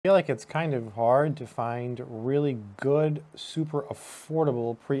I feel like it's kind of hard to find really good, super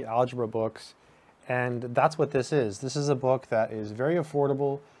affordable pre-algebra books, and that's what this is. This is a book that is very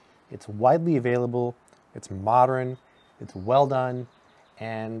affordable, it's widely available, it's modern, it's well done,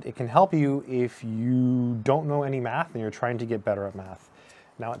 and it can help you if you don't know any math and you're trying to get better at math.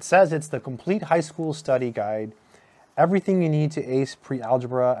 Now it says it's the complete high school study guide, everything you need to ace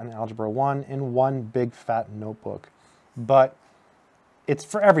pre-algebra and algebra 1 in one big fat notebook. But it's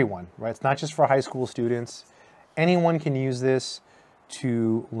for everyone, right? It's not just for high school students. Anyone can use this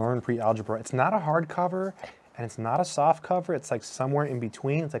to learn pre-algebra. It's not a hardcover and it's not a soft cover. It's like somewhere in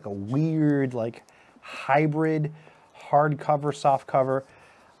between. It's like a weird, like hybrid hardcover, soft cover.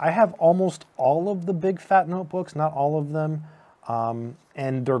 I have almost all of the big fat notebooks, not all of them,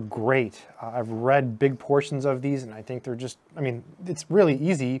 and they're great. I've read big portions of these and I think they're just, I mean, it's really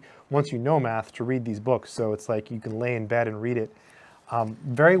easy once you know math to read these books. So it's like you can lay in bed and read it.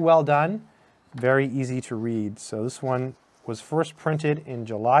 Very well done, very easy to read. So this one was first printed in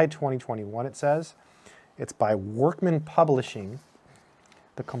July 2021, it says. It's by Workman Publishing.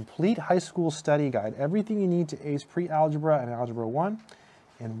 The complete high school study guide, everything you need to ace pre-algebra and algebra 1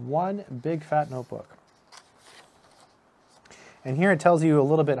 in one big fat notebook. And here it tells you a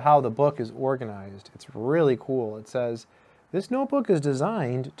little bit how the book is organized. It's really cool. It says, this notebook is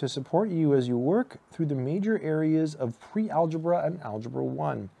designed to support you as you work through the major areas of pre-algebra and algebra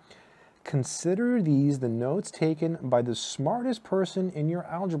 1. Consider these the notes taken by the smartest person in your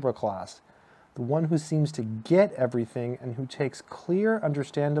algebra class, the one who seems to get everything and who takes clear,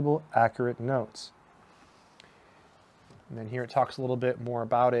 understandable, accurate notes. And then here it talks a little bit more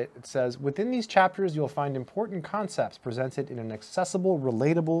about it. It says, within these chapters you'll find important concepts presented in an accessible,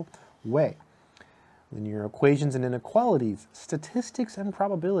 relatable way. Linear equations and inequalities, statistics and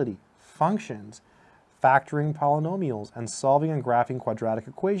probability, functions, factoring polynomials, and solving and graphing quadratic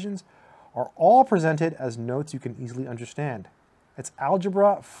equations are all presented as notes you can easily understand. It's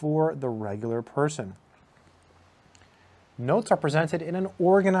algebra for the regular person. Notes are presented in an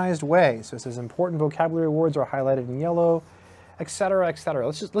organized way. So it says important vocabulary words are highlighted in yellow, etc., etc.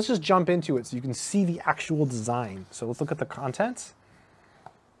 Let's just jump into it so you can see the actual design. So let's look at the contents.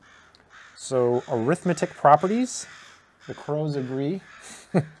 So arithmetic properties, the crows agree.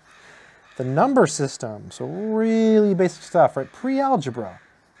 The number system, so really basic stuff, right? Pre-algebra.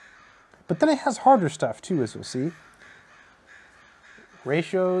 But then it has harder stuff too, as you'll see.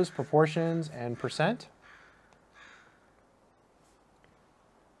 Ratios, proportions, and percent.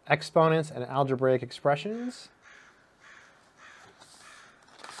 Exponents and algebraic expressions.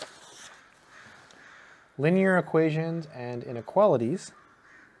 Linear equations and inequalities.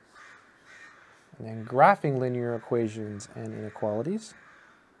 And then graphing linear equations and inequalities.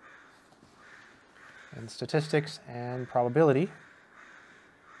 And statistics and probability.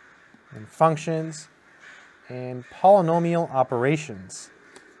 And functions and polynomial operations.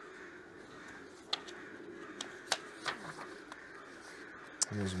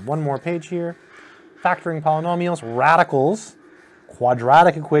 And there's one more page here. Factoring polynomials, radicals,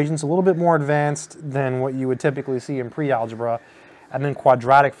 quadratic equations, a little bit more advanced than what you would typically see in pre-algebra, and then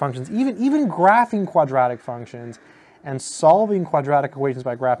quadratic functions, even graphing quadratic functions and solving quadratic equations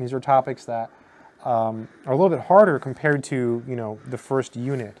by graphing. These are topics that are a little bit harder compared to, you know, the first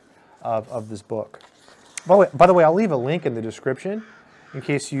unit of this book. By the way, I'll leave a link in the description in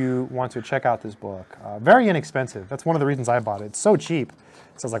case you want to check out this book. Very inexpensive. That's one of the reasons I bought it. It's so cheap.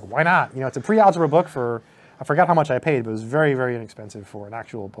 So I was like, why not? You know, it's a pre-algebra book for, I forgot how much I paid, but it was very, very inexpensive for an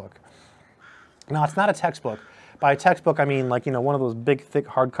actual book. Now, it's not a textbook. By a textbook, I mean like, you know, one of those big, thick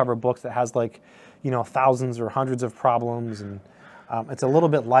hardcover books that has like, you know, thousands or hundreds of problems, and it's a little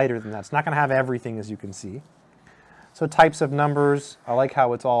bit lighter than that. It's not going to have everything, as you can see. So types of numbers, I like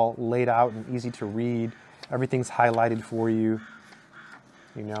how it's all laid out and easy to read. Everything's highlighted for you.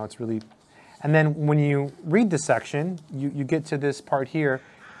 You know, it's really... And then when you read this section, you get to this part here.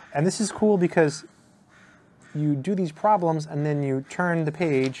 And this is cool because you do these problems and then you turn the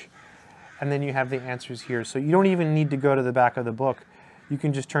page and then you have the answers here. So you don't even need to go to the back of the book. You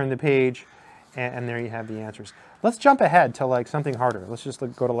can just turn the page and there you have the answers. Let's jump ahead to like something harder. Let's just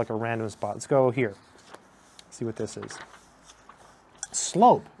go to like a random spot. Let's go here. See what this is.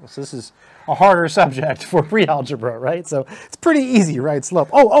 Slope. So this is a harder subject for pre-algebra, right? So it's pretty easy, right? Slope.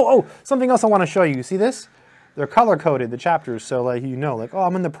 Oh, something else I want to show you. You see this? They're color-coded, the chapters, so like you know, like, oh,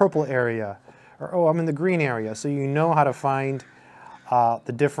 I'm in the purple area, or oh, I'm in the green area, so you know how to find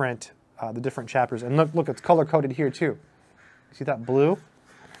the different chapters. And look, it's color-coded here too. See that blue?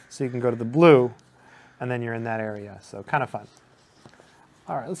 So you can go to the blue, and then you're in that area. So kind of fun.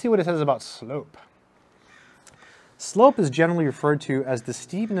 All right, let's see what it says about slope. Slope is generally referred to as the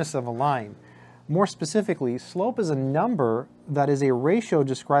steepness of a line. More specifically, slope is a number that is a ratio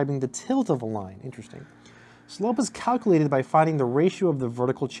describing the tilt of a line. Interesting. Slope is calculated by finding the ratio of the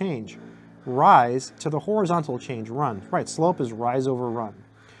vertical change, rise, to the horizontal change, run. Right, slope is rise over run.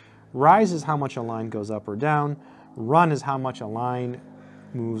 Rise is how much a line goes up or down. Run is how much a line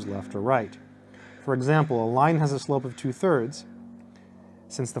moves left or right. For example, a line has a slope of 2/3.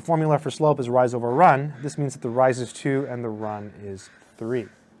 Since the formula for slope is rise over run, this means that the rise is 2 and the run is 3.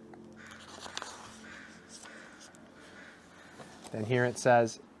 Then here it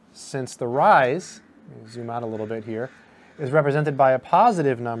says, since the rise, let me zoom out a little bit here, is represented by a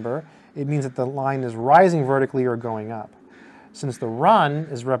positive number, it means that the line is rising vertically or going up. Since the run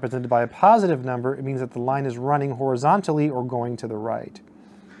is represented by a positive number, it means that the line is running horizontally or going to the right.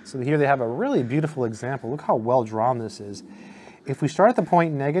 So here they have a really beautiful example. Look how well drawn this is. If we start at the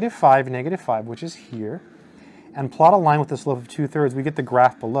point -5, which is here, and plot a line with a slope of 2/3, we get the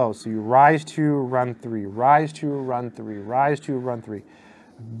graph below. So you rise 2, run 3, rise 2, run 3, rise 2, run 3.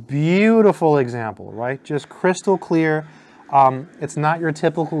 Beautiful example, right? Just crystal clear. It's not your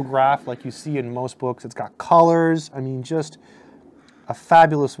typical graph like you see in most books. It's got colors. I mean, just a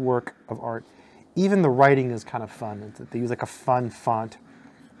fabulous work of art. Even the writing is kind of fun. They use like a fun font.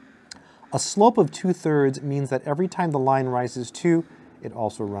 A slope of 2/3 means that every time the line rises 2, it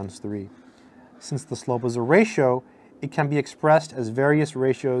also runs 3. Since the slope is a ratio, it can be expressed as various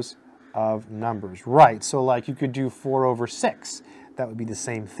ratios of numbers. Right, so like you could do 4/6. That would be the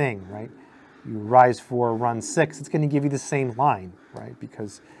same thing, right? You rise 4, run 6, it's going to give you the same line, right?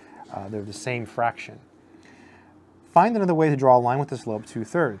 Because they're the same fraction. Find another way to draw a line with the slope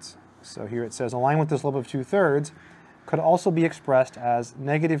 2/3. So here it says a line with the slope of 2/3 could also be expressed as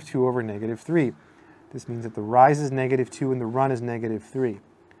 -2 over -3. This means that the rise is -2 and the run is -3.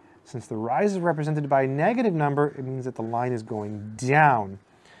 Since the rise is represented by a negative number, it means that the line is going down.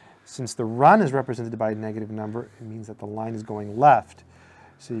 Since the run is represented by a negative number, it means that the line is going left.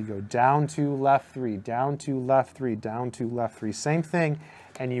 So you go down 2, left 3, down 2, left 3, down 2, left 3. Same thing,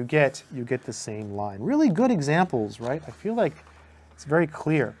 and you get the same line. Really good examples, right? I feel like it's very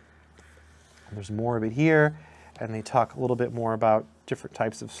clear. And there's more of it here, and they talk a little bit more about different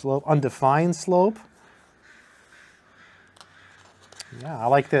types of slope. Undefined slope. Yeah, I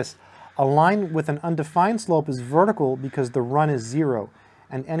like this. A line with an undefined slope is vertical because the run is 0,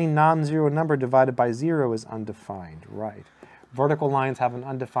 and any non-zero number divided by 0 is undefined, right? Vertical lines have an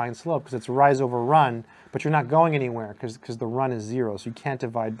undefined slope because it's rise over run, but you're not going anywhere because the run is 0, so you can't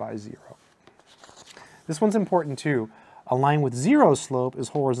divide by 0. This one's important too. A line with 0 slope is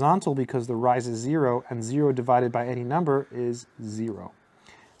horizontal because the rise is 0, and 0 divided by any number is 0.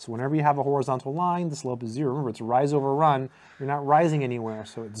 So whenever you have a horizontal line, the slope is 0. Remember, it's rise over run. You're not rising anywhere,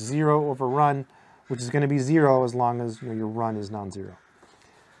 so it's 0 over run, which is going to be 0 as long as your run is non-zero,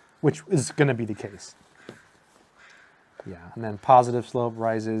 which is going to be the case. Yeah, and then positive slope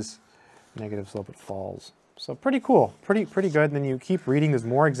rises, negative slope it falls. So pretty cool, pretty good. And then you keep reading. There's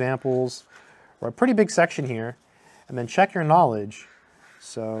more examples. We're a pretty big section here, and then check your knowledge.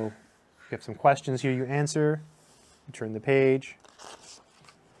 So you have some questions here. You answer. You turn the page.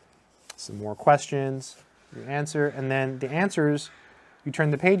 Some more questions, you answer, and then the answers, you turn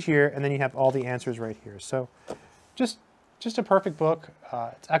the page here, and then you have all the answers right here. So just a perfect book.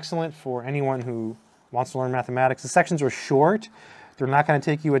 It's excellent for anyone who wants to learn mathematics. The sections are short. They're not going to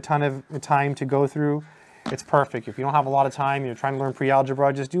take you a ton of time to go through. It's perfect. If you don't have a lot of time, you're trying to learn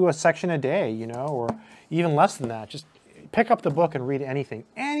pre-algebra, just do a section a day, you know, or even less than that. Just pick up the book and read anything.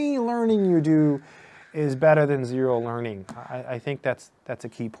 Any learning you do is better than zero learning. I think that's a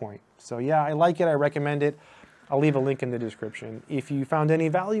key point. So yeah, I like it, I recommend it. I'll leave a link in the description. If you found any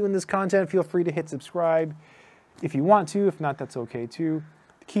value in this content, feel free to hit subscribe if you want to. If not, that's okay too.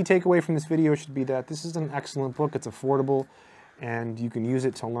 The key takeaway from this video should be that this is an excellent book. It's affordable, and you can use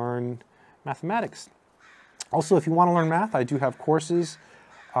it to learn mathematics. Also, if you want to learn math, I do have courses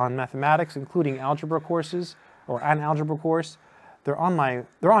on mathematics, including algebra courses, or an algebra course. They're on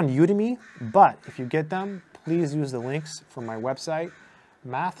Udemy, but if you get them, please use the links from my website,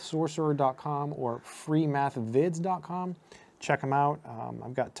 mathsorcerer.com or freemathvids.com. Check them out.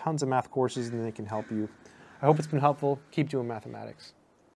 I've got tons of math courses and they can help you. I hope it's been helpful. Keep doing mathematics.